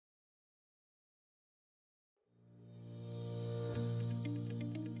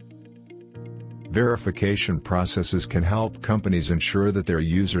Verification processes can help companies ensure that their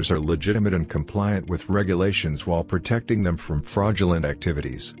users are legitimate and compliant with regulations while protecting them from fraudulent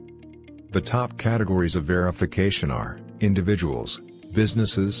activities. The top categories of verification are individuals,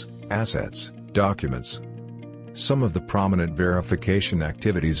 businesses, assets, documents. Some of the prominent verification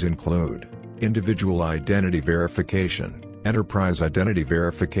activities include individual identity verification, enterprise identity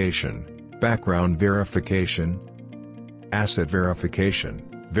verification, background verification, asset verification,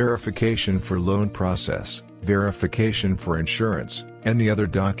 verification for loan process, verification for insurance, any other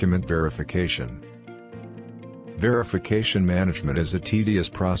document verification. Verification management is a tedious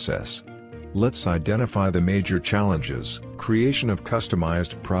process. Let's identify the major challenges: creation of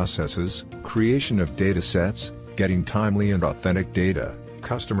customized processes, creation of datasets, getting timely and authentic data,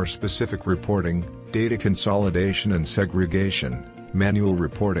 customer-specific reporting, data consolidation and segregation, manual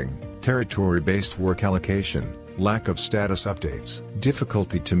reporting, territory-based work allocation, lack of status updates,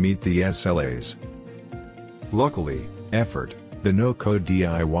 difficulty to meet the SLAs. Luckily, EFFORT, the no-code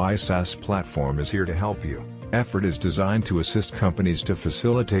DIY SaaS platform, is here to help you. EFFORT is designed to assist companies to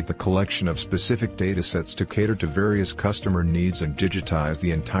facilitate the collection of specific datasets to cater to various customer needs and digitize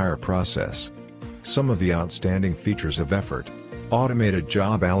the entire process. Some of the outstanding features of EFFORT: automated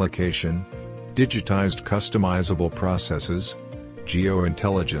job allocation, digitized customizable processes,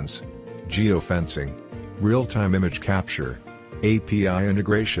 geointelligence, geofencing, real-time image capture, API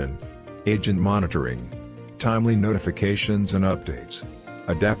integration, agent monitoring, timely notifications and updates,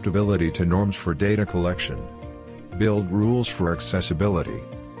 adaptability to norms for data collection, build rules for accessibility.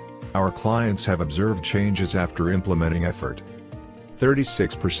 Our clients have observed changes after implementing EFFORT.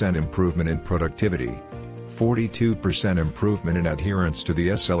 36% improvement in productivity, 42% improvement in adherence to the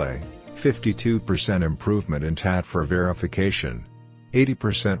SLA, 52% improvement in TAT for verification,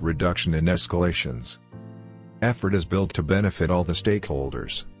 80% reduction in escalations. EFFORT is built to benefit all the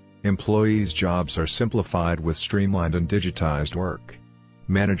stakeholders. Employees' jobs are simplified with streamlined and digitized work.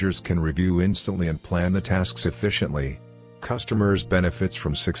 Managers can review instantly and plan the tasks efficiently. Customers benefit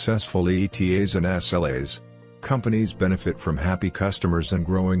from successful ETAs and SLAs. Companies benefit from happy customers and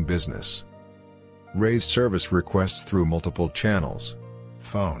growing business. Raise service requests through multiple channels: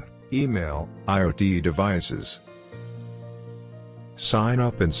 phone, email, IoT devices. Sign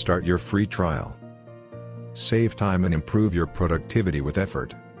up and start your free trial. Save time and improve your productivity with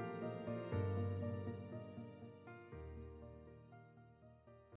EFFORT.